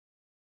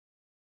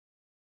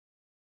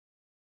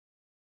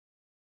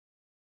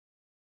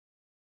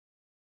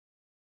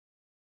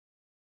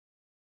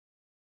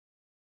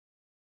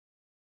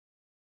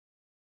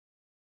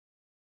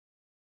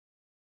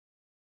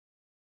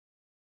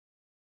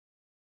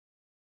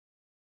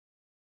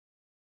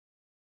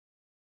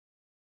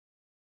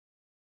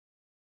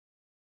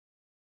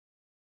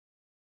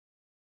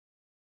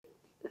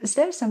is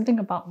there something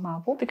about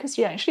marble? Because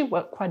you actually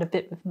work quite a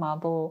bit with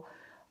marble.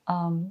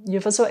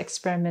 You've also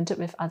experimented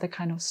with other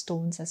kind of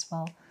stones as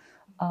well.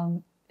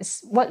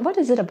 What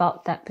is it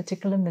about that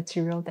particular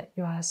material that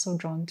you are so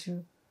drawn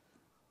to?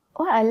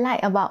 What I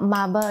like about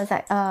marble is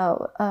like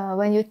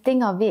when you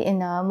think of it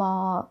in a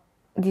more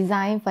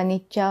design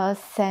furniture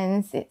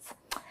sense, it's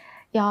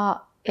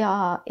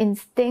your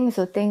instincts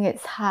to think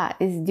it's hard,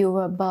 it's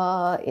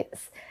durable,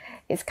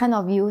 it's kind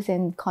of used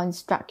in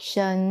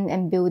construction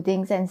and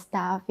buildings and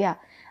stuff. Yeah,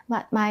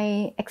 but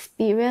my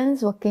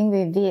experience working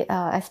with it,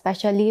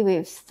 especially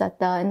with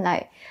certain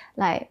like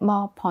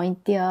more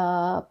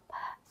pointier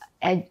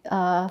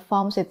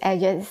forms with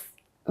edges,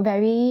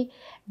 very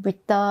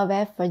brittle,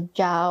 very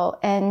fragile,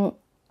 and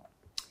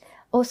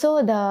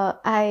also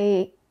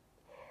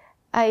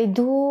I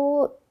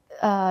do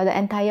the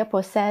entire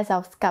process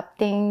of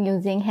sculpting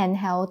using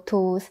handheld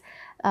tools.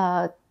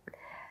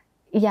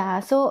 Yeah,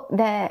 so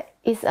there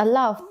is a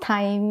lot of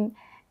time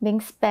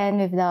being spent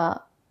with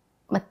the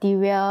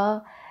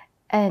material,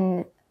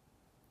 and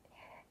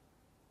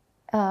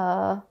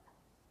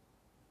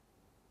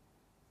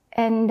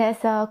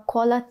there's a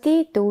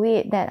quality to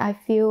it that I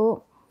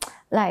feel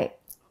like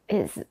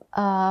it's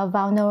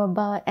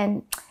vulnerable,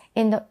 and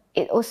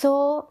it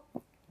also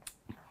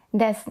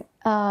there's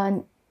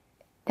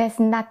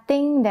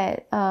nothing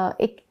that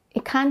it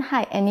can't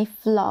hide any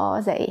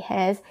flaws that it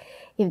has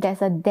if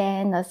there's a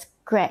dent, a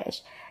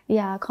scratch.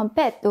 Yeah,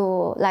 compared to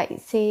like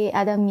say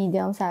other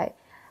mediums like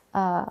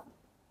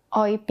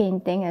oil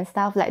painting and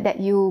stuff like that,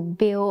 you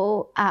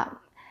build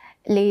up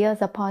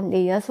layers upon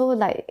layers. So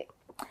like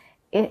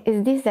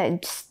is this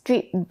that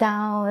stripped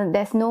down?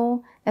 There's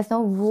no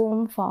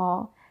room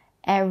for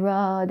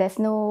error. There's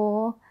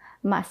no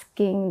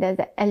masking. There's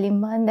an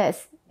element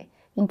that's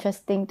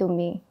interesting to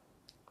me.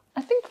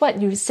 I think what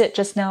you said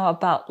just now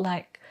about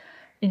like,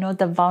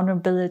 the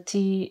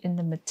vulnerability in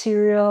the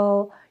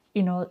material,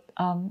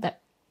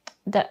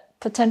 that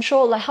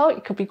potential, like how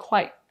it could be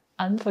quite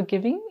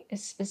unforgiving.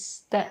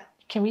 Is that,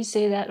 can we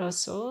say that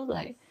also,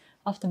 like,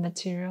 of the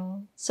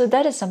material? So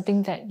that is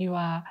something that you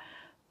are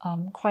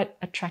quite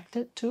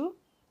attracted to.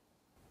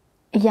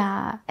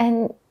 Yeah,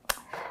 and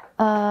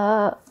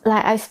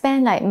like I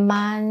spent like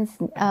months,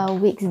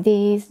 weeks,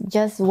 days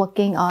just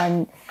working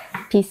on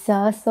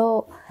pieces.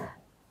 So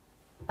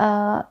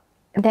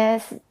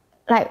there's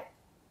like,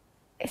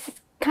 it's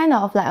kind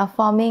of like a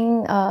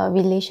forming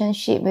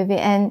relationship with it,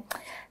 and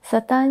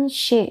certain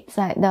shapes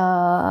like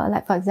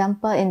for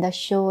example in the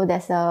show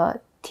there's a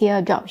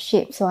teardrop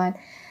shape. So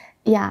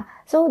yeah,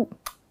 so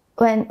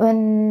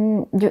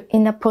when you're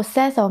in the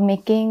process of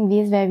making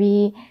these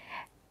very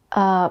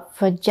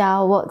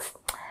fragile works,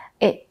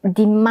 it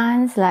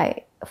demands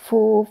like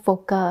full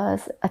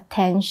focus,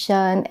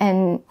 attention,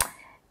 and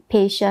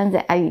patience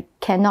that I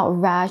cannot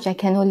rush. I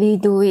can only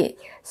do it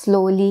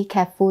slowly,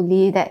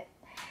 carefully. That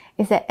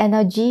is the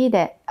energy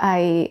that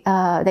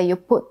that you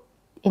put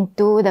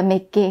into the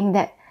making,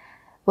 that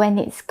when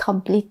it's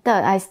completed,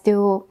 I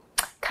still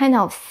kind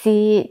of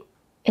see it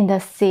in the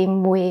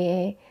same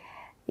way.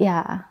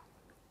 Yeah.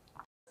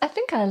 I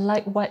think I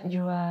like what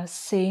you are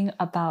saying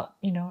about,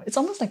 it's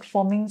almost like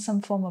forming some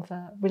form of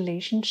a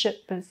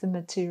relationship with the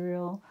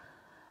material.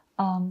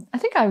 I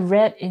think I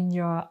read in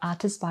your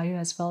artist bio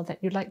as well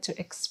that you like to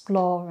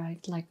explore,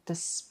 right, like the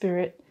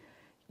spirit,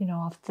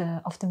 of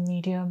the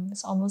medium.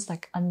 It's almost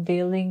like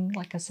unveiling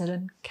like a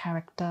certain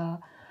character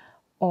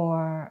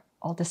or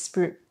the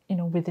spirit,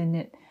 within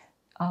it.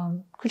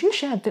 Could you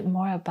share a bit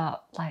more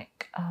about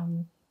like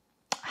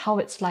how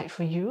it's like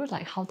for you,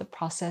 like how the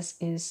process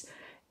is?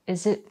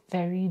 Is it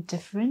very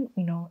different,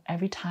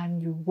 every time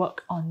you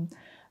work on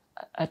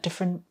a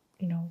different,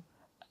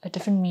 a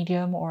different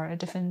medium or a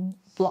different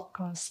block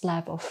or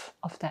slab of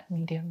that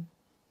medium?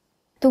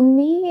 To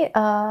me,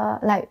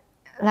 like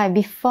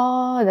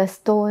before the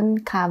stone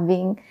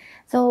carving,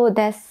 so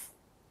there's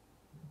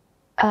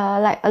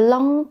like a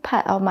long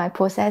part of my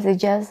process is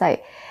just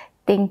like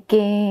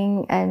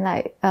thinking and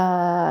like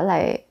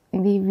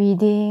maybe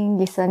reading,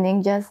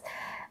 listening, just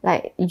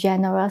like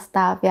general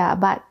stuff. Yeah,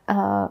 but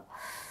I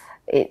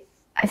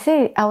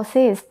would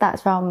say it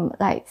starts from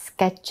like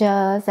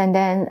sketches and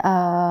then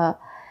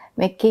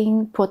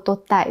making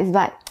prototypes,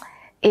 but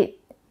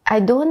I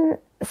don't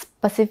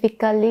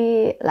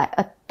specifically like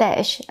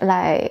attach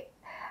like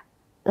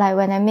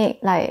when I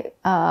make like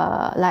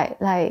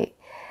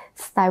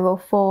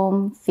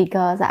styrofoam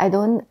figures, I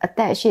don't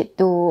attach it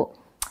to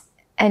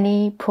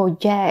any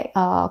project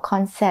or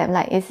concept.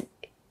 Like it's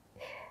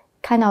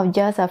kind of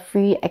just a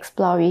free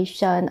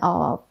exploration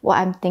of what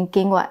I'm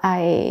thinking, what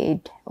I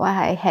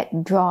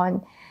had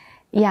drawn.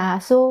 Yeah,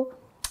 so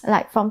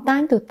like from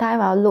time to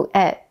time I'll look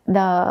at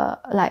the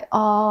like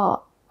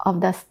all of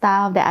the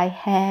stuff that I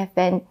have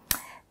and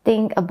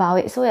think about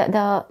it. So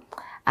that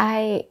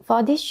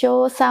for this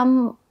show,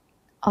 some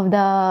of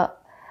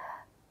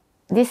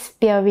these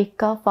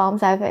spherical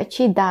forms I've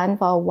actually done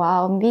for a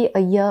while, maybe a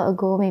year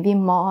ago, maybe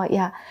more.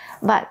 Yeah,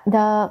 but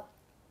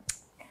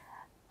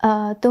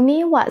to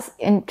me, what's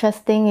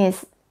interesting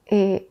is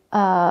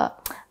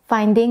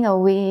finding a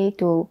way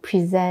to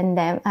present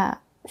them.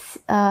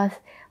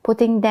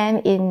 putting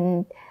them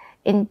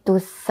into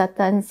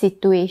certain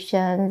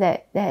situations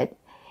that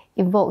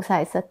evokes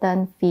like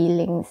certain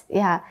feelings.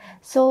 Yeah.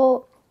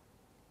 So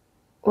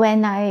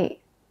when I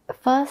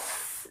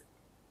first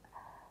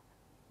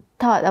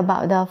thought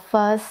about the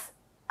first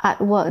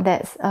artwork,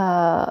 that's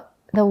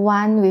the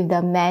one with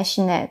the mesh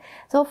net.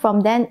 So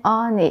from then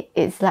on,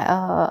 it's like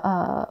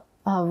a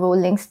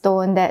rolling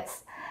stone.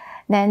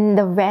 Then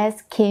the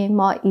rest came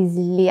more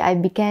easily. I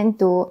began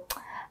to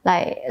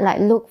like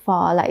look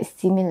for like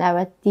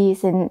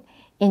similarities in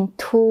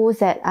tools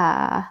that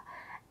are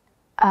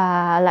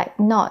like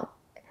not,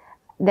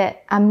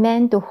 that are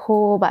meant to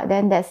hold, but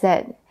then there's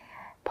that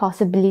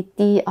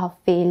possibility of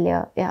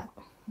failure. Yeah.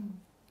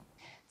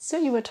 So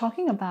you were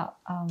talking about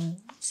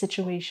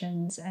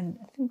situations, and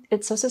I think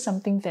it's also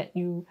something that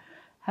you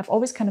have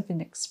always kind of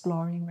been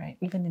exploring, right?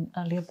 Even in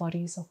earlier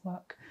bodies of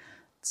work.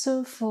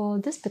 So for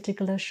this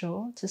particular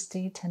show, To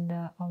Stay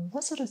Tender,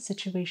 what sort of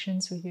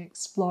situations were you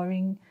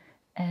exploring,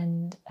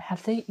 and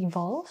have they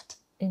evolved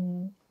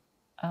in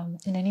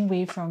any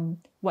way from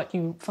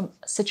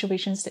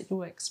situations that you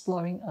were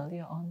exploring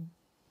earlier on?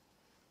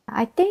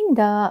 I think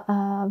the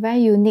very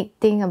unique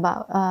thing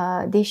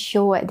about this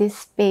show at this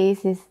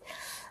space is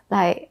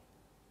like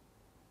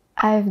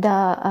I have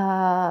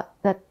the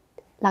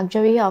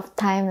luxury of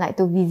time like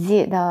to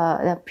visit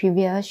the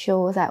previous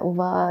shows like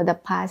over the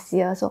past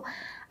year. So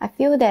I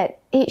feel that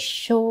each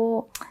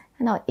show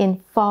kind of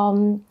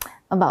inform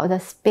about the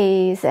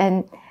space,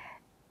 and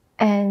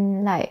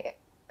like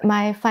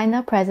my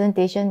final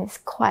presentation is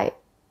quite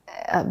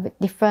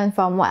different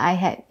from what I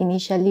had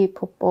initially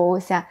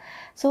proposed. Yeah.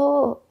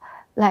 So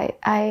like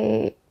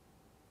I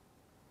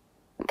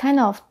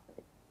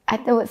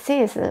would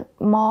say it's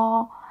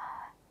more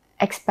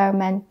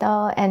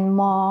experimental and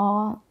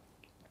more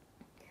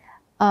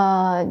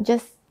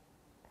just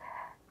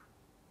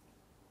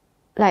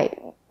like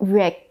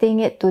reacting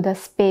it to the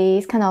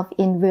space kind of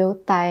in real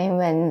time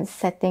when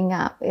setting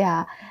up.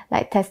 Yeah,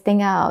 like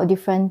testing out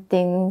different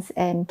things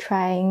and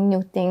trying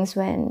new things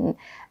when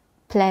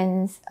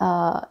plans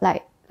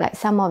like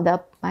some of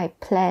my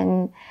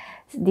plans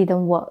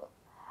didn't work.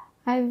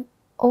 I've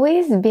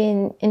always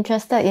been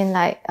interested in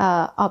like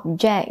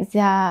objects,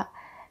 their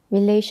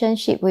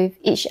relationship with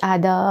each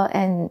other,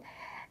 and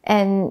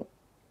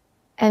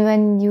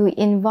when you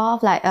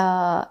involve like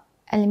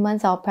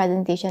elements of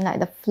presentation like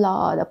the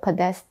floor, the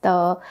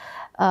pedestal,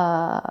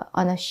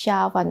 on a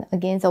shelf,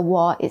 against a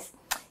wall, it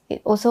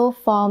also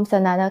forms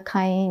another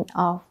kind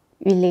of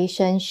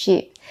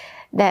relationship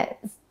that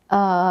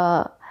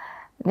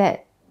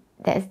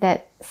there's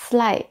that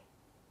slight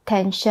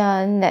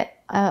tension that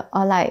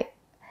or like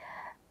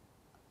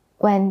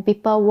when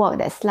people walk,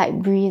 that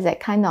slight breeze that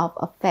kind of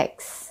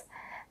affects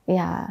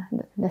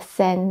the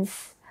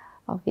sense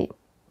of it.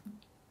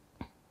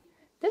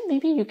 Then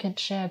maybe you can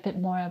share a bit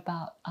more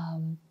about,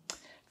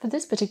 for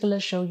this particular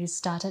show, you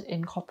started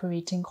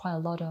incorporating quite a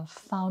lot of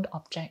found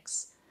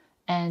objects.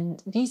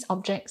 And these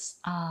objects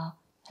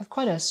have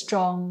quite a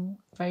strong,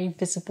 very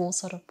visible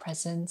sort of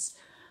presence.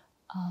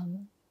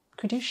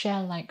 Could you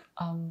share like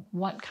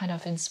what kind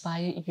of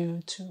inspired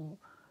you to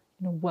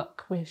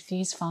work with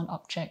these found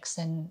objects,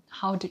 and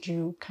how did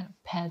you kind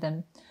of pair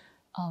them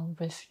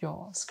with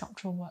your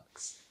sculptural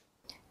works?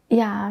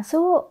 Yeah,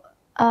 so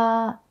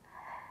I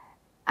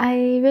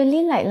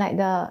really like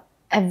the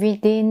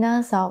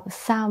everydayness of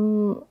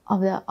some of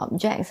the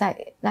objects,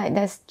 like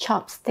there's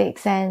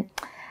chopsticks and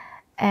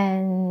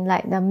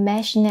like the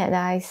mesh net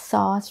that I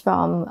sourced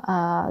from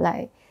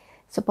like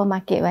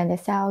supermarket when they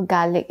sell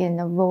garlic in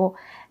a row,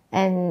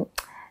 and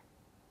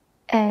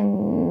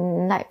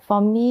like for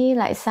me,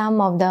 like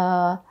some of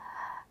the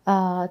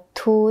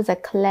tools, the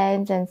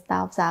clamps and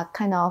stuff are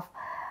kind of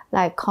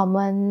like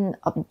common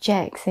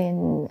objects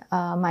in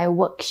my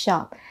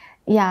workshop.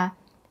 Yeah.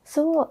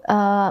 So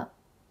I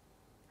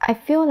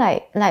feel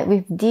like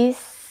with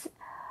these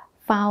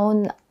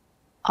found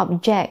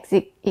objects,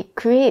 it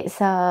creates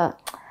a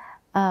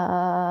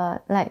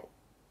like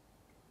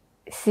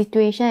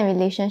situation and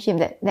relationship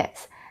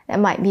that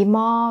might be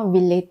more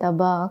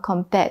relatable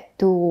compared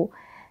to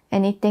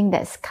anything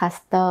that's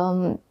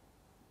custom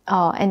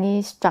or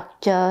any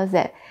structures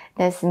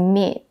that's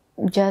made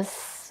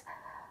just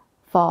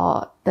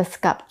for the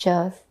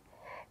sculptures.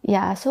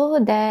 Yeah, so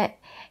that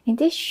in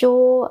this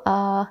show,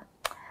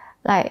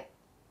 like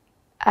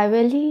I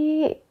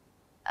really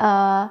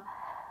like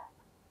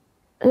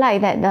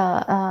that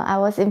I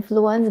was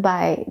influenced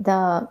by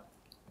the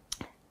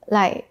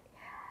like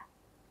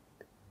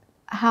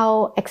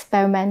how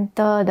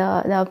experimental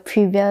the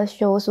previous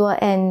shows were,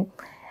 and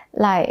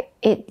like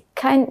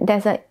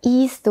there's an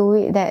ease to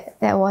it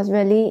that was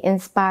really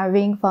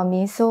inspiring for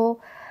me. So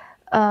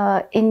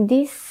in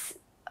this,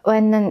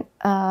 when in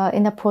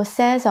the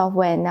process of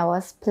when I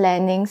was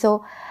planning,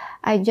 so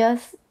I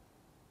just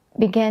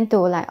began to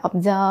like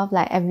observe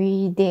like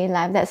everyday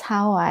life. That's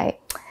how I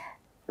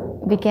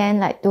began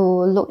like to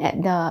look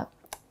at the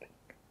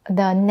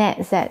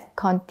nets that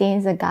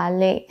contains the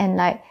garlic, and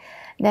like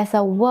there's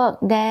a work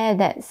there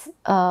that's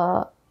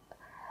that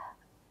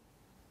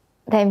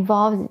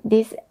involves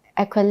this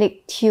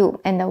acrylic tube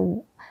and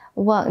the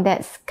work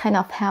that's kind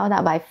of held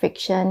up by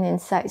friction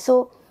inside.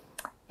 So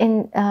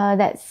in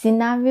that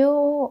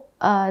scenario,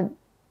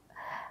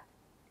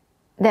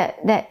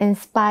 that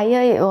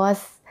inspired, it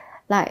was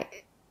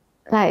like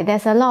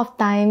there's a lot of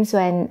times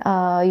when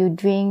you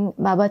drink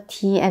bubble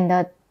tea and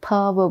the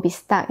pearl will be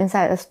stuck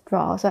inside a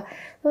straw. So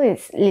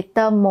it's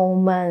little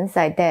moments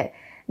like that.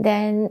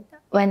 Then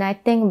when I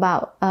think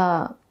about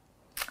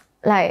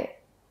like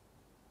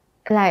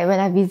when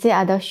I visit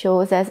other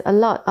shows, there's a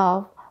lot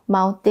of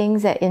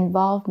mountings that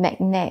involve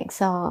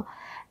magnets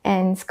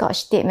and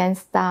scotch tape and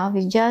stuff.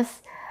 It's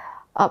just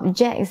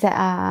objects that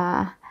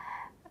are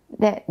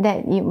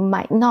that you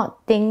might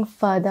not think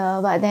further,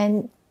 but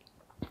then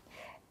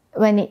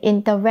when it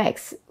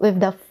interacts with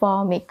the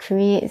form, it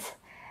creates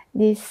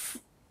these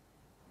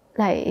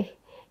like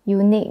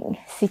unique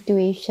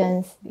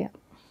situations. Yeah.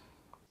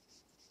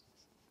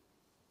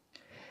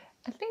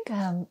 I think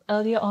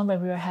earlier on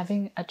when we were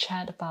having a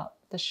chat about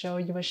the show,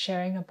 you were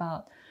sharing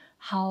about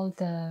how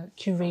the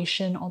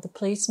curation or the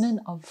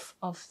placement of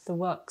the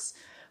works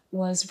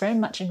was very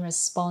much in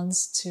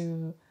response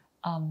to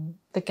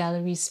the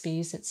gallery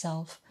space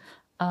itself.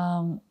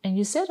 And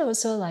you said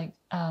also like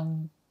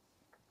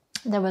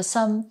there was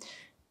some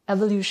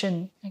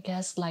evolution, I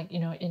guess, like, you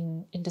know,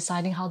 in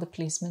deciding how the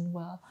placement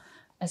were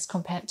as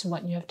compared to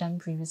what you have done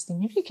previously.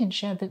 Maybe you can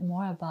share a bit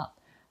more about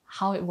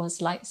how it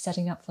was like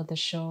setting up for the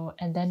show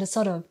and then the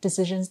sort of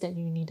decisions that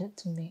you needed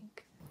to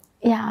make.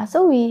 Yeah,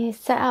 so we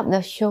set up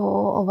the show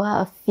over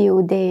a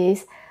few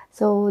days.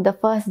 So the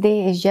first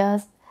day is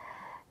just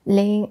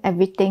laying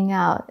everything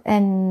out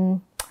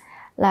and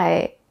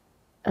like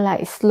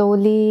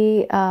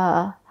slowly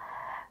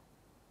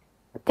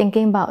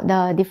thinking about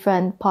the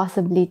different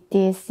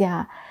possibilities.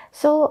 Yeah.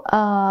 So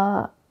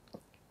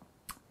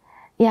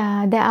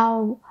yeah, there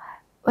are,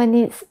 when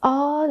it's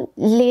all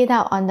laid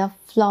out on the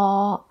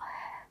floor,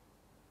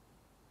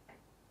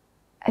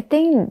 I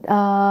think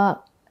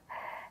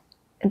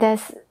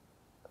there's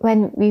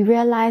when we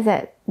realize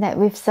that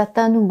with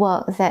certain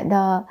works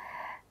that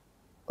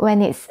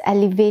when it's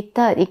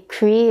elevated, it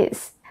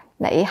creates,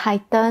 like, it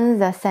heightens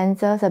the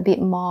senses a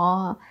bit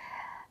more,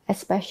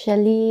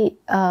 especially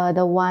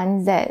the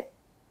ones that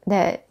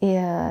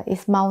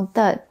is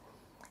mounted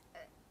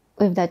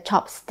with the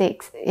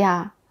chopsticks.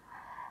 Yeah.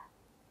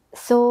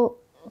 So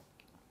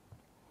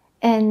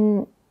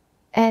and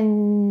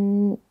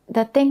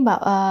the thing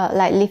about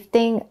like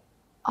lifting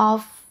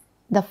off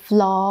the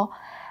floor,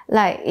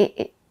 like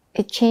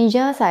it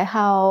changes like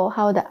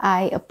how the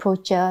eye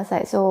approaches,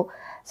 like so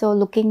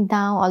looking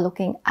down or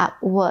looking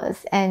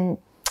upwards, and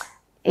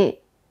I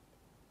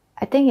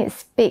think it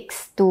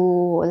speaks to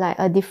like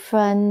a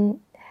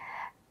different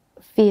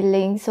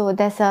feeling. So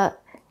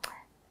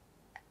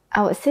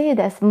I would say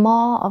there's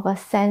more of a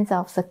sense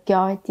of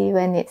security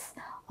when it's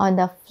on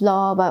the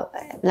floor, but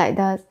like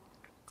the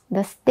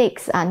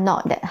stakes are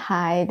not that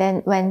high.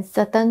 Then when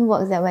certain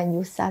works, that when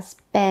you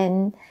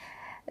suspend,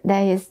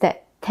 there is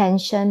that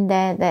tension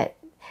there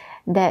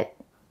that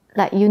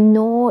like, you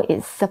know,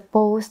 it's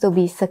supposed to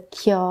be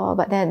secure,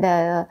 but then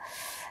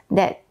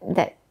that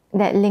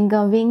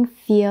lingering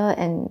fear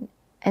and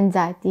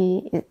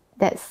anxiety,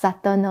 that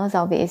subtleness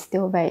of it is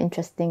still very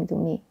interesting to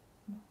me.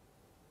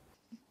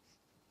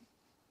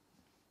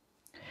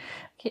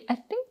 Okay, I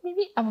think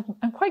maybe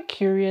I'm quite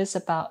curious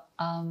about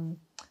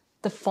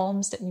the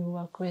forms that you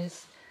work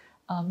with.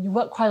 You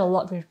work quite a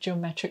lot with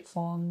geometric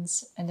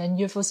forms, and then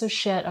you've also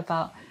shared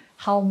about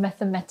how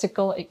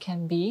mathematical it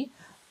can be,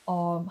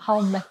 or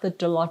how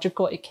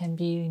methodological it can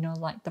be, you know,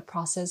 like the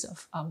process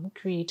of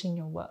creating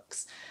your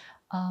works.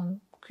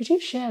 Could you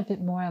share a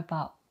bit more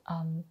about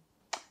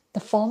the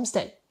forms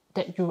that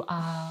you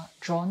are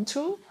drawn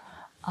to?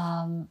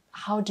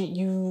 How did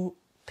you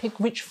pick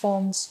which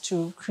forms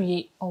to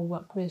create or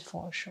work with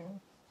for a show?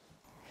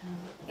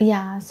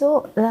 Yeah,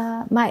 so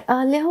my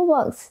earlier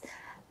works,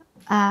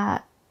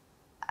 I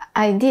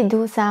did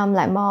do some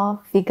like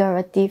more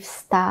figurative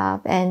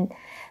stuff, and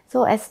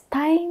so as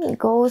time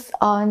goes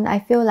on, I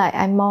feel like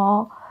I'm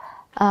more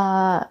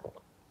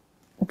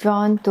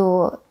drawn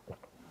to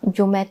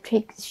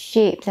geometric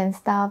shapes and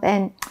stuff,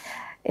 and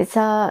it's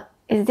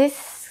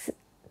this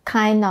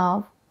kind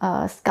of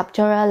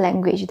sculptural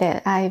language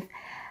that I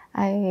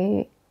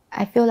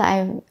feel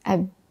like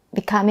I'm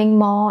becoming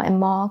more and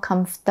more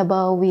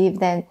comfortable with,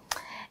 then,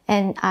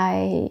 and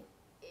I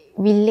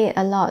relate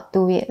a lot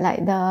to it, like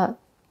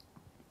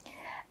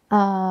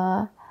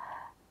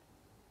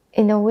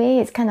in a way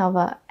it's kind of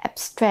a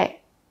abstract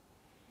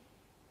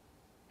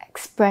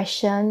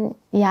expression.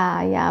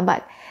 Yeah,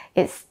 but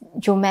it's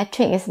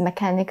geometric, it's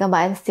mechanical,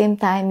 but at the same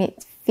time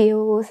it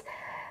still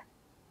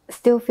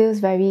feels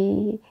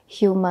very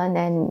human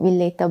and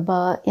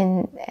relatable,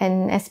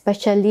 and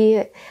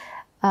especially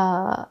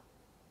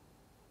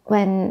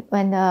when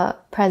the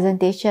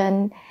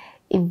presentation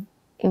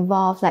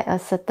involves like a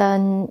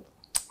certain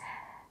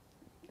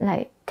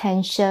like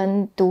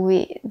tension to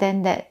it,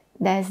 then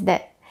there's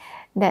that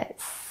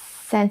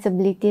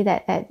sensibility,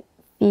 that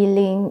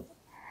feeling.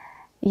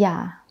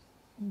 Yeah.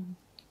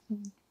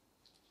 And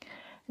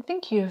I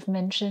think you've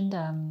mentioned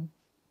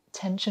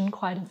tension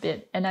quite a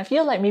bit, and I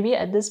feel like maybe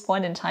at this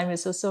point in time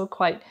it's also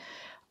quite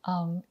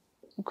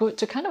good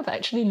to kind of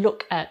actually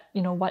look at,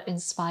 you know, what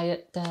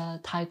inspired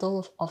the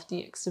title of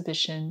the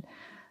exhibition.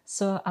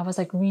 So I was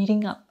like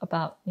reading up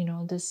about, you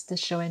know, this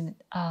show, and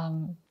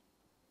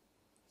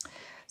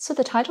so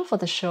the title for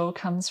the show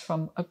comes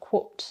from a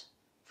quote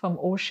from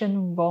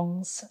Ocean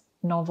Vuong's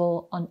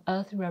novel On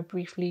Earth We Are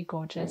Briefly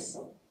Gorgeous.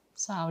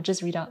 So I'll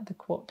just read out the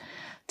quote.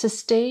 "To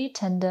stay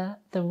tender,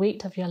 the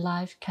weight of your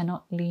life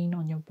cannot lean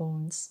on your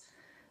bones."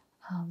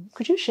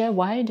 Could you share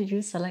why did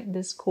you select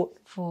this quote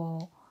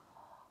for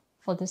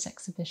this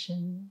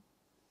exhibition?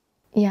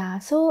 Yeah,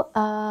 so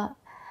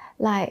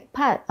like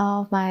part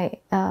of my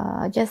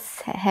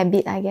just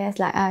habit, I guess,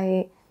 like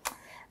I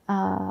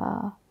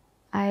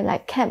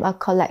like kept a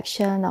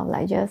collection of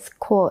like just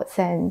quotes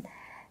and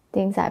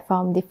things like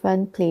from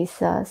different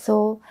places.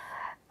 So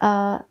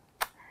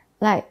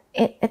like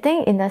I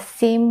think in the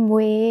same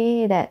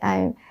way that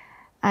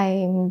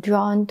I'm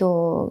drawn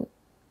to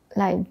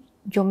like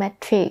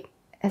geometric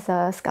as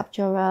a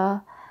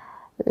sculptural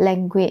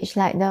language,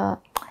 like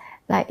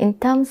in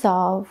terms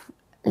of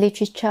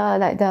literature,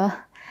 like I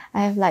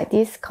have like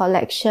this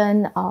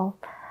collection of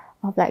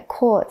like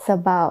quotes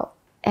about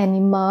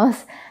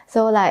animals.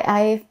 So like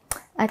I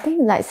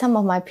think like some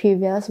of my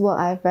previous work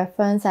I've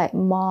referenced like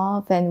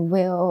moths and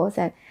whales,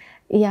 and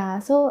yeah,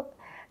 so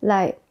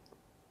like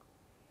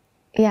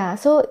yeah,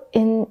 so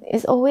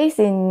it's always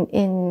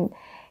in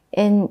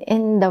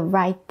the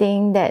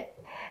writing that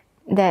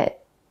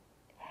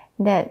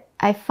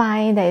I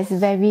find that is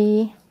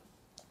very,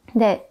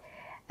 that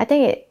I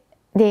think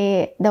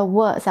the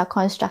words are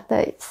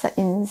constructed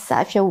in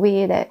such a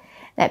way that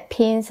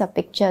paints a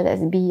picture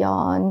that's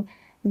beyond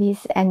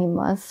these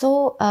animals.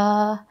 So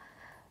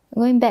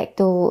going back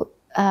to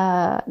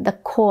the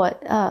quote,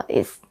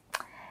 it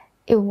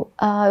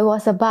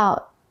was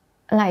about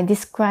like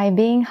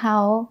describing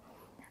how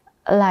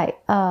like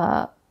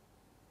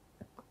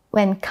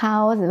when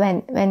cows,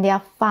 when they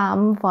are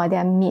farmed for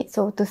their meat,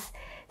 so to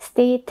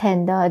stay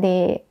tender,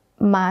 they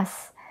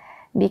must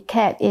be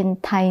kept in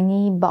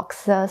tiny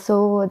boxes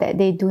so that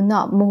they do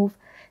not move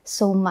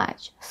so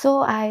much.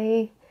 So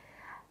I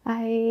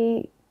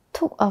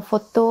took a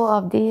photo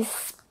of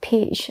this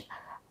page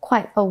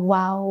quite a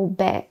while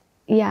back.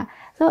 Yeah.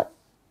 So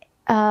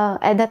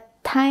at the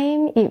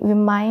time, it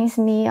reminds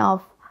me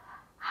of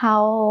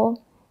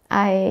how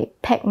I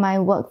pack my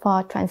work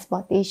for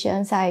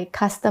transportation. So I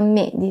custom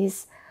made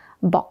these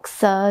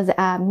boxes that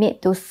are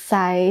made to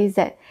size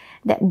that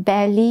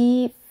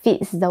barely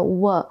fits the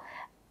work,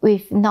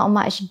 with not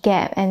much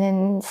gap, and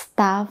then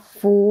stuffed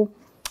full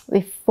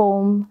with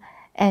foam,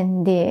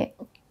 and they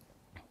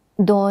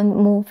don't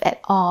move at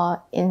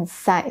all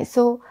inside.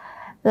 So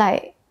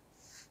like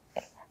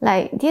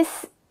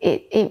this,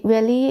 it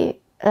really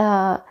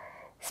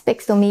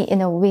speaks to me in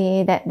a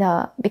way that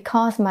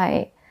because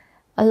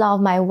a lot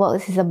of my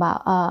works is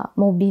about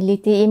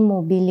mobility,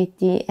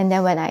 immobility, and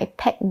then when I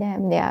pack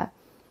them, there's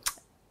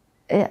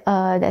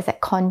a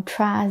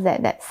contrast,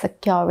 that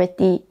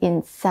security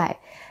inside.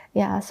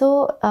 Yeah,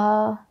 so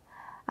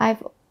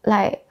I've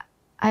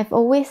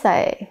always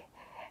like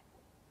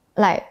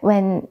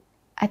when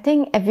I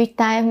think every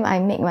time I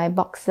make my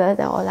boxes,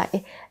 or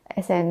like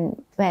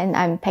when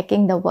I'm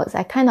packing the works,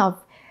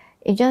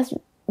 it just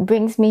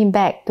brings me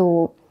back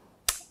to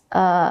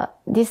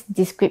this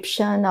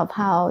description of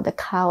how the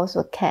cows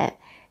were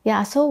kept.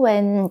 Yeah, so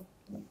when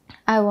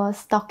I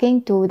was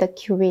talking to the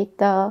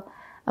curator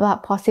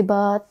about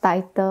possible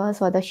titles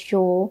for the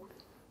show,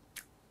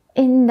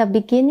 in the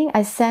beginning,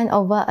 I sent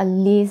over a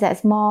list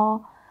that's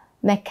more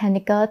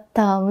mechanical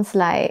terms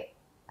like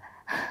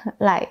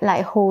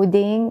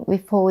holding,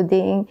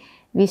 withholding,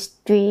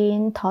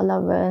 restraint,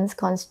 tolerance,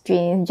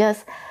 constraint,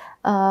 just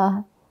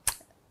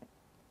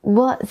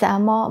words that are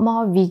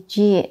more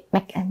rigid,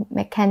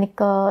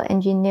 mechanical,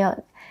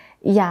 engineered.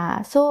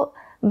 Yeah, so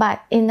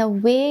but in a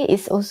way,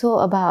 it's also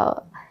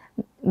about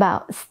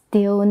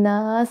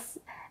stillness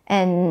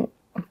and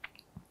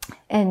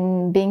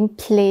being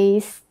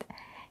placed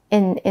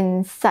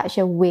in such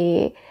a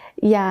way.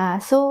 Yeah,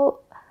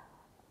 so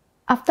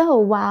after a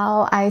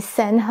while, I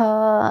sent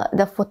her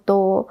the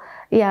photo.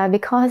 Yeah,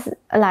 because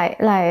like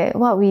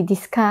what we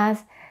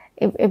discussed,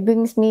 it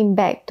brings me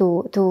back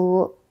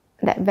to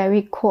that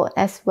very quote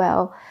as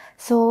well.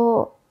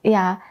 So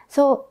yeah,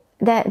 so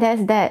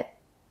there's that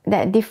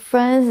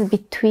difference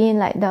between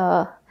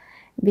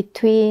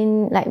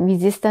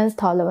resistance,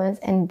 tolerance,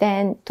 and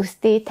then to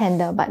stay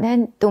tender. But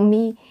then to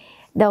me,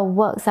 the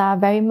works are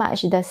very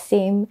much the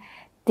same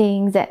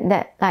things, that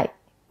like,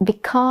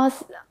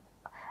 because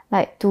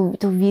like to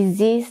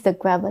resist the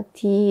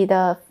gravity,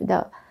 the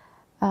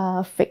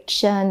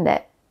friction,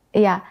 that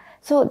yeah.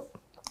 So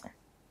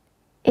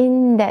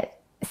in that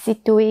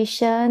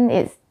situation,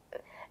 it's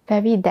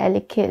very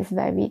delicate, it's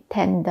very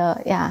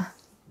tender. Yeah.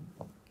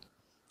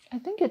 I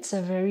think it's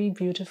a very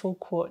beautiful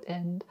quote,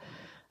 and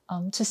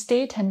to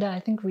stay tender, I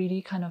think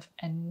really kind of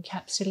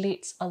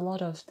encapsulates a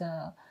lot of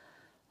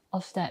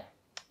that,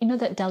 you know,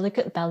 that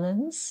delicate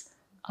balance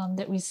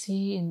that we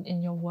see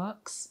in your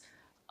works.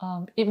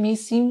 It may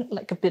seem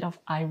like a bit of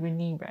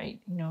irony, right?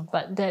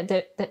 But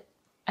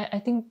I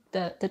think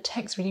the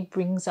text really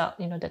brings out,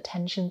 the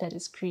tension that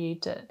is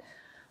created.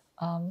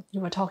 You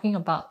were talking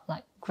about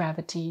like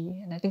gravity,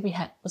 and I think we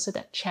had also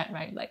that chat,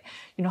 right? Like,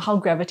 how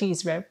gravity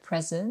is very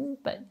present,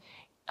 but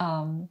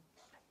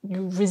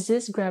you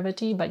resist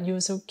gravity, but you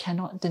also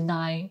cannot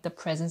deny the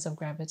presence of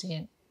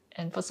gravity.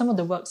 And for some of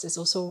the works, it's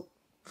also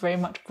very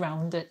much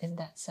grounded in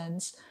that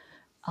sense.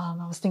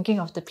 I was thinking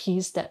of the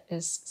piece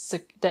that's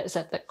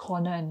at that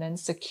corner and then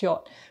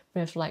secured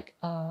with like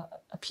a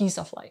piece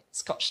of like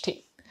Scotch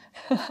tape.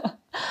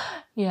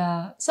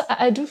 Yeah, so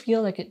I do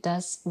feel like it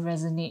does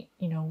resonate,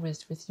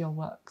 with your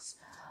works.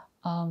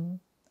 I'm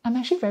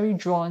actually very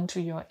drawn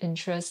to your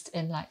interest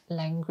in like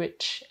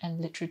language and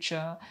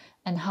literature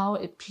and how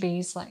it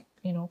plays like,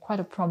 quite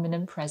a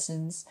prominent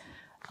presence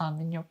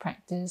in your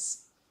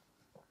practice.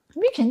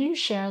 Maybe can you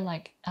share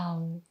like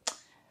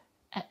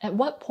at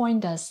what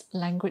point does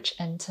language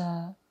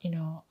enter,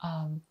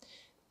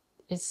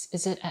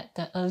 is it at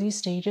the early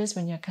stages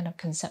when you're kind of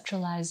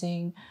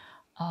conceptualizing?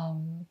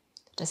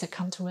 Does it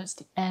come towards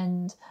the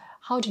end?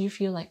 How do you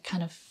feel like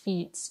kind of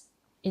feeds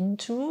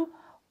into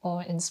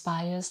or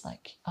inspires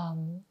like,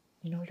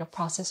 your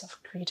process of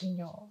creating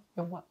your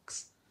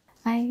works?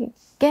 I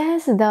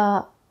guess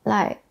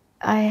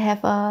I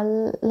have a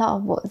lot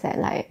of works that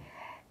like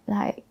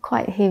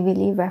quite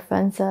heavily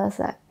references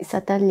like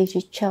certain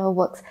literature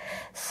works.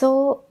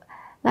 So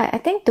like I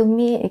think to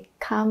me it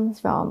comes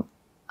from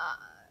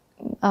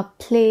a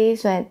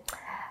place where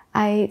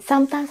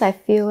sometimes I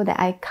feel that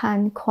I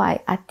can't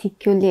quite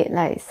articulate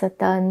like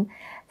certain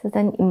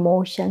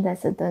emotions and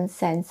certain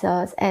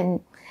senses,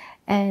 and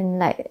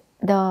like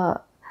the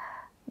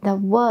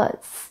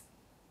words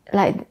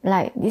like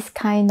this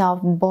kind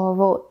of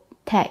borrowed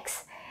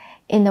text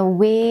in a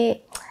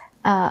way.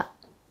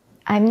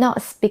 I'm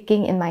not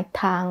speaking in my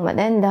tongue, but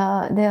then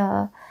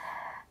the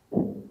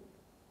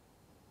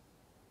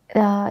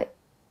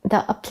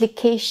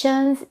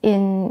applications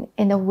in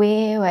a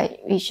way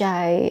which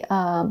I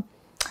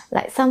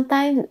like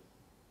sometimes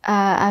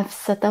I have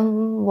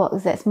certain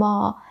works that's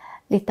more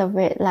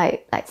literate,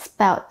 like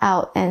spelled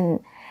out, and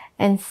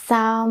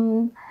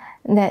some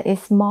that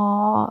is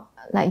more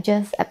like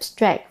just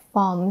abstract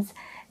forms.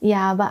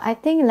 Yeah, but I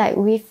think like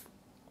with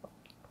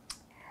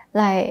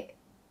like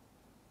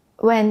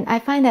when I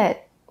find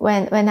that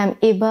when I'm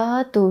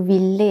able to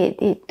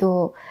relate it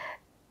to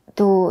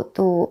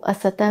a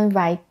certain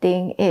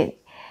writing,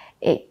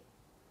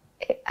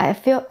 I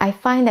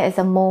find that it's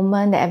a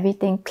moment that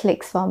everything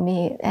clicks for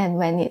me, and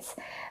when it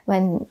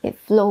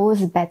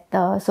flows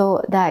better.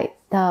 So like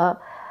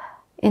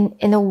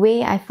in a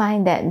way I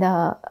find that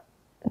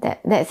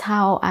that's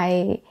how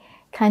I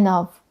kind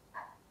of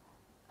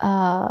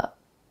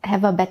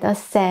have a better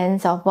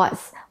sense of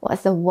what's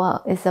the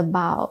work is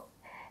about.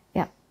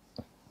 Yeah.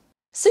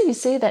 So you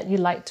say that you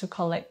like to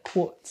collect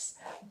quotes.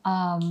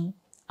 Are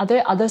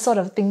there other sort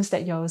of things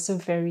that you're also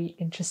very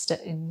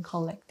interested in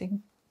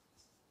collecting?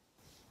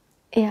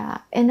 Yeah,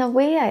 in a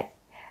way,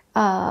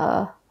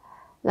 I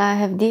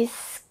have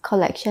this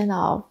collection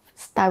of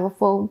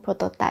styrofoam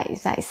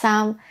prototypes, like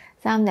some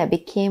that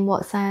became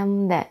work,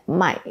 some that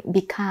might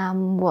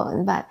become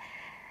work, but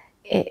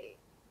it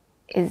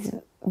is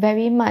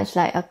very much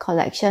like a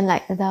collection,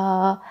 like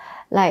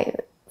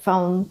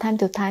from time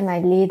to time I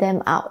lay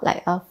them out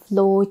like a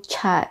flow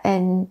chart,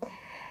 and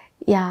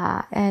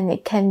yeah, and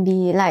it can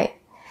be like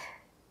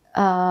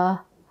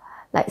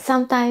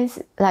sometimes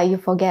like you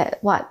forget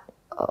what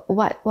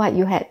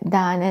you had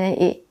done, and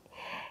then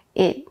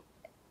it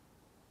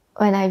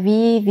when I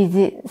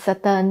revisit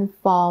certain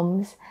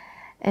forms,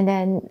 and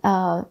then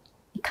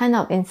it kind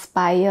of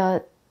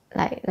inspired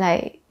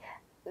like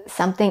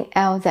something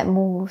else that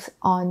moves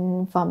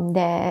on from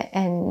there,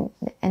 and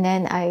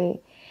then I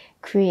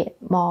create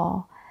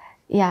more.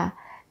 Yeah.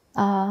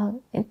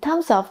 In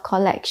terms of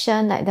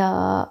collection, like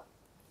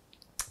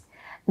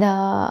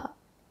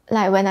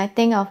like when I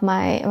think of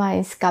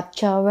my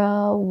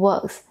sculptural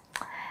works,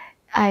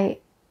 I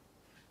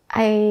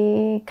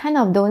kind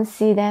of don't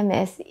see them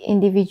as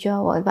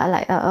individual works, but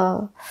like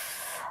a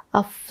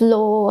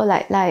flow,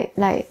 like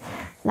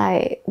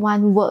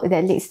one work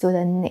that leads to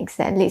the next,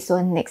 that leads to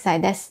the next.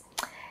 Like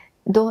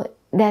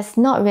there's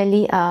not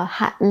really a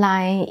hard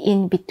line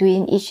in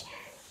between each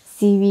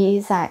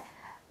series, like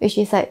which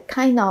is like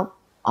kind of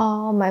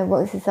all my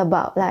works is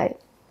about like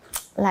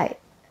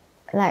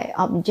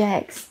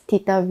objects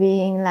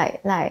teetering,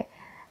 like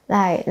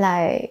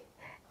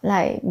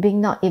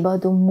being not able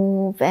to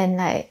move, and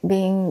like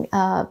being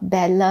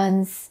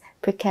balanced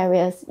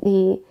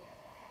precariously.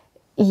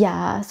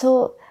 Yeah,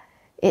 so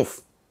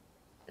it's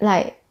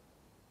like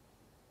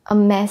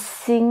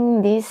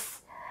amassing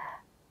this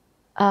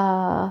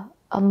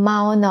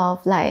amount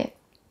of like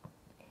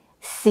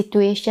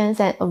situations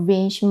and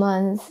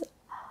arrangements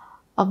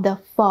of the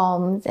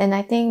forms, and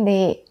I think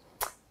they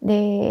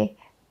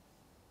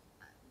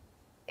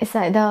it's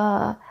like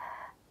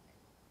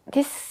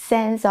this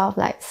sense of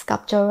like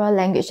sculptural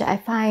language. I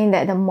find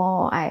that the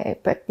more I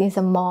practice,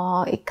 the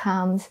more it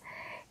comes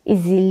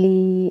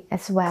easily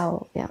as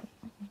well. Yeah.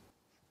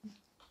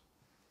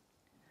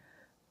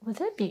 Would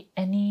there be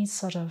any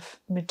sort of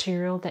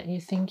material that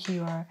you think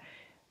you are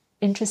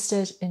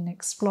interested in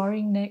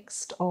exploring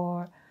next,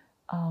 or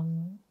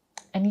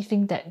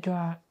anything that you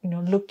are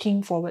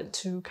looking forward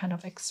to kind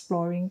of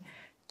exploring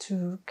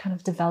to kind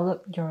of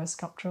develop your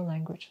sculptural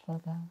language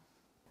further?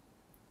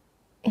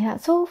 Yeah,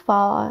 so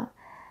for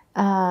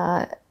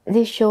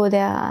this show,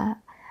 there are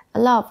a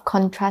lot of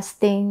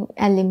contrasting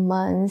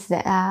elements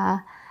that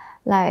are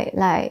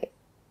like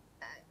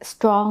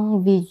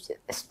strong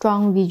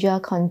visual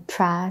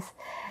contrast.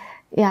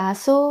 Yeah,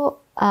 so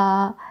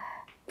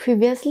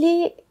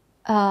previously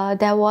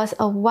there was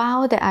a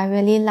while that I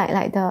really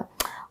like the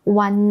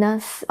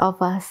oneness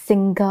of a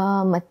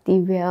single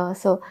material,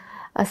 so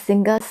a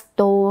single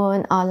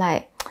stone, or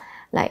like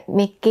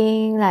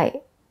making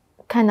like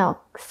kind of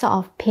sort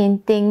of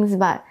paintings,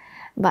 but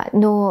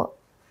no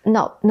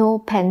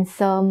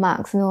pencil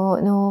marks,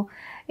 no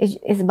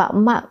it's about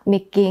mark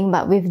making,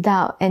 but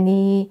without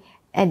any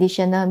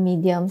additional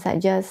mediums, like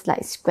just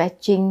like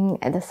scratching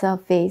at the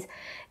surface.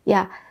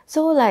 Yeah,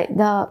 so like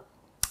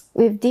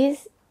with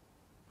this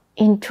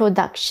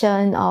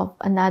introduction of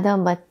another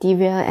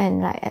material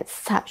and like at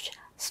such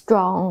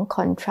strong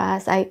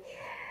contrast, I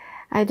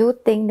do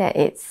think that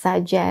it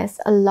suggests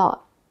a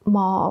lot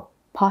more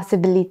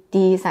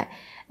possibilities, like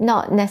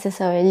not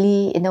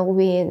necessarily in a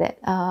way that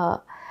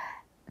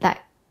like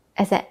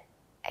as an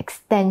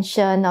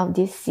extension of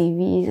this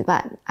series,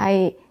 but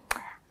I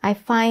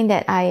find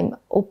that I'm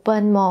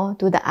open more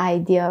to the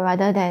idea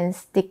rather than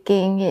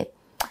sticking it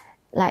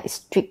like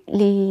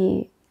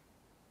strictly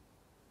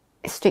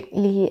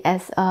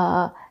as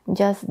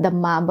just the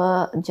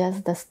marble,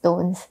 just the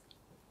stones.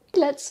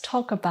 Let's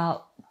talk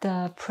about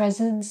the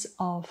presence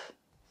of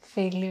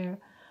failure,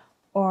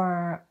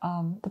 or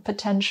the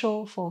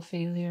potential for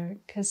failure,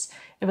 because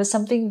it was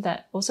something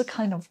that also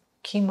kind of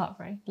came up,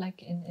 right?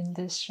 Like in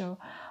this show.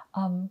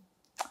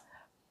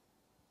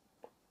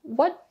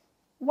 What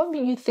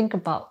made you think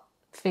about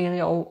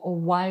failure, or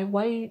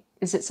why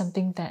is it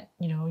something that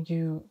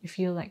you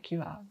feel like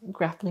you are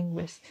grappling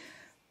with?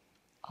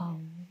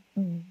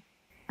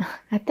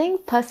 I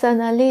think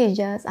personally, it's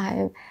just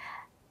I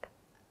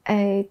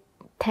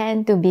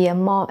tend to be a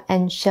more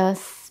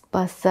anxious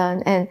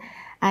person, and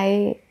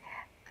I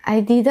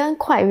didn't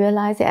quite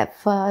realize it at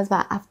first,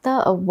 but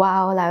after a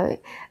while,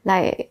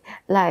 like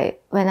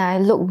when I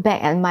look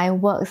back at my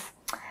works,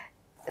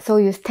 so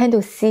you tend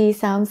to see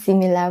some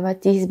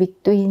similarities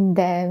between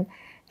them,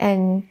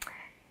 and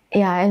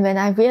yeah, and when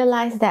I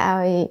realized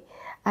that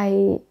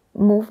I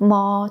move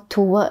more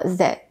towards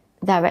that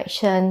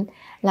direction,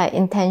 like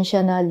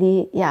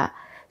intentionally, yeah.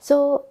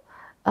 So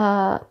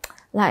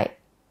like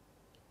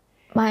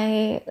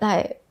my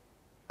like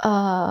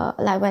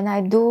when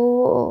I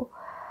do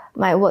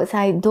my works,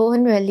 I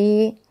don't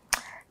really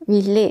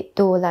relate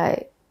to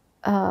like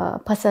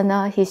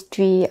personal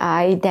history,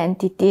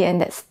 identity,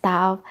 and that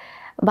stuff.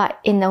 But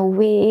in a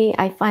way,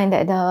 I find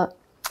that the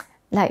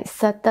like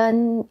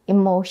certain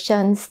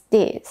emotion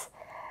states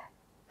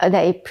that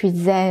it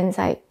presents,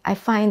 I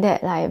find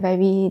that like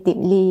very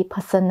deeply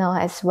personal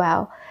as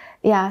well.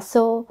 Yeah,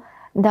 so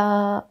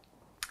the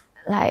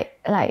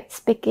like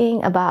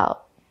speaking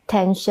about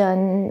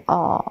tension,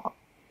 or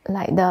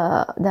like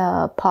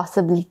the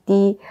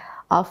possibility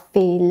of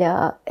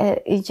failure,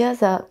 it's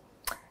just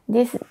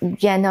this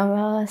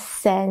general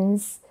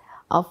sense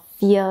of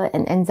fear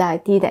and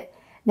anxiety that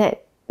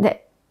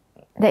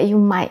you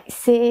might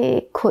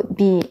say could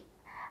be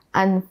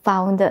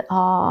unfounded,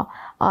 or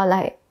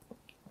like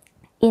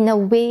in a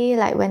way,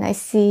 like when I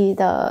see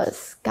the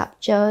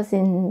sculptures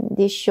in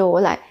this show,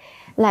 like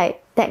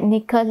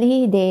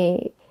technically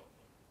they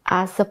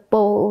are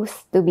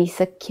supposed to be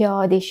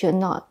secure, they should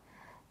not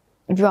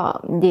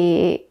drop,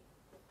 they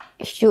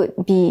should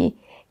be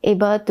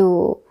able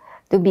to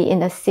be in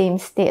the same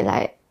state,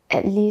 like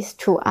at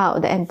least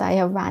throughout the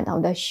entire run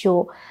of the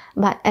show.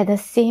 But at the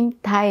same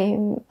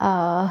time,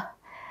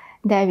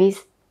 there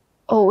is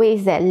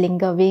always that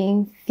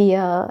lingering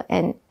fear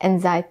and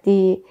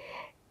anxiety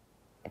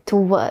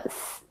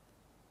towards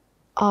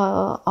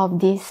all of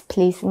these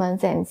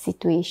placements and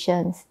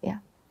situations. Yeah.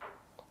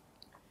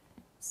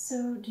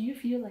 So do you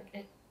feel like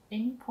at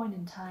any point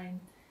in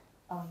time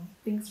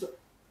things would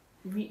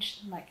reach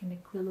like an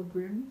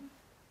equilibrium?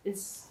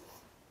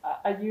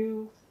 Are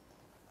you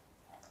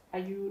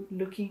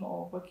looking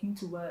or working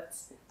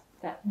towards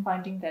that,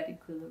 finding that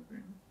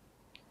equilibrium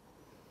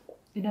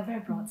in a very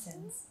broad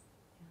sense?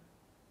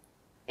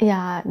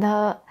 Yeah,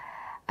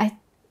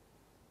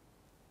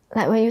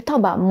 like when you talk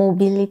about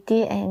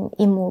mobility and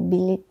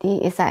immobility,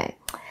 it's like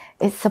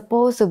it's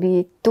supposed to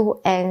be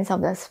two ends of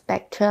the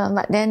spectrum,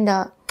 but then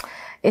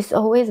it's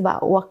always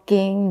about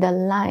walking the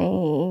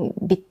line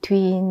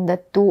between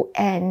the two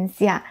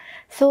ends. Yeah,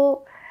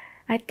 so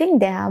I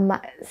think there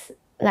are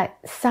like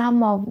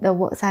some of the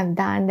works I've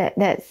done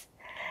that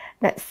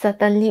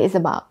certainly is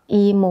about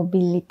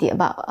immobility,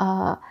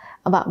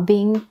 about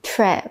being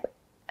trapped,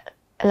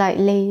 like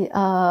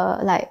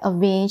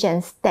arranged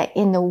and stacked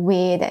in a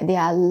way that they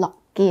are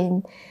locked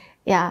in.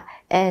 Yeah,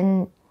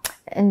 and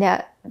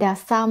there are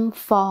some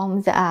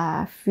forms that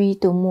are free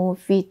to move,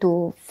 free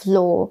to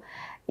flow.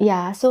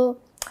 Yeah, so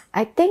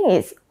I think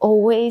it's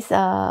always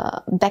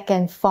a back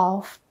and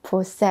forth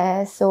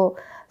process. So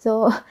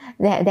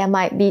there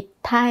might be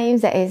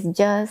times that it's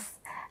just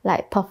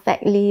like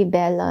perfectly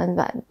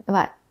balanced,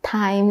 but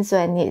times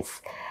when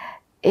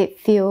it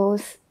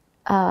feels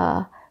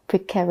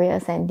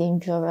precarious and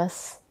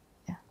dangerous.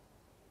 Yeah.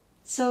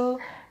 So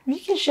you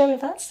can share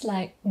with us,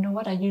 like,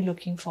 what are you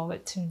looking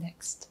forward to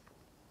next?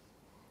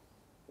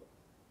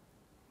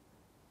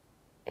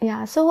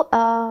 Yeah, so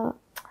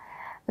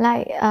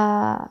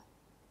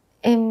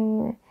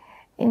in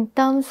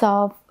terms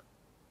of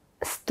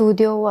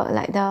studio work,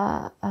 like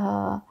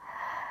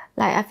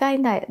I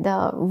find that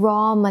the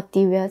raw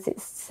materials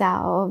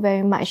itself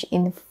very much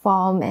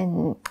inform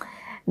and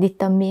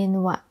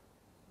determine what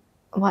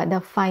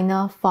the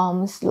final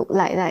forms look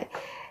like. Like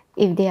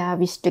if they are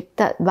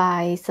restricted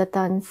by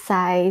certain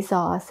size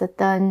or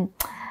certain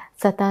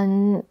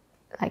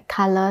like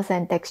colors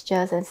and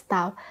textures and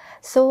stuff.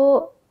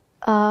 So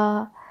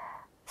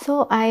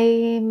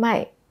I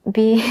might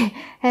be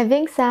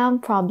having some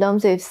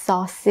problems with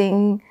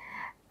sourcing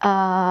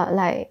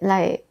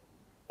like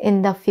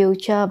in the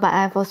future, but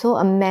I've also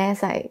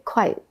amassed like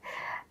quite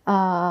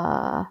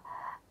a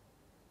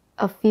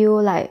few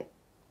like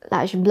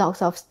large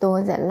blocks of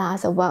stones that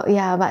last a while.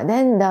 Yeah, but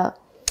then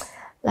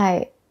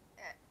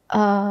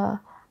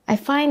I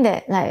find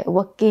that like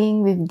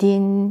working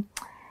within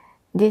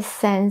this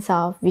sense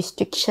of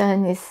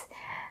restriction is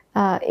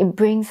it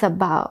brings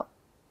about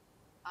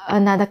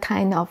another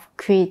kind of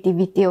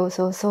creativity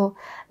also. So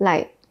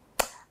like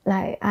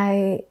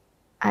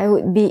I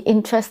would be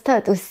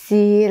interested to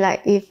see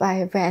like if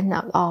I ran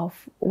out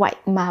of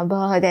white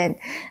marble, then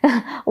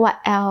what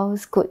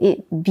else could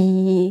it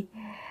be?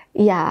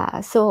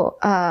 Yeah. So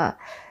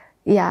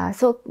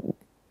so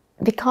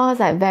because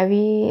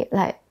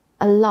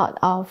a lot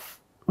of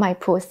my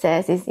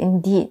process is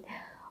indeed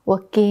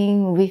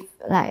working with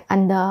like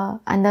under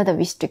the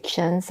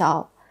restrictions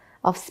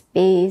of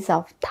space,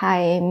 of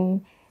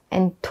time,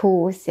 and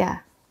tools. Yeah.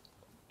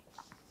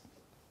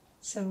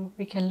 So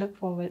we can look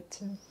forward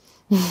to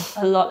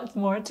a lot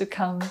more to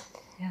come.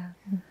 Yeah.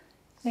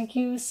 Thank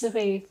you, Si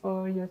Hui,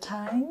 for your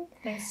time.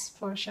 Thanks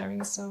for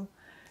sharing so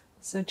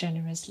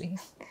generously.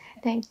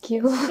 Thank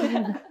you.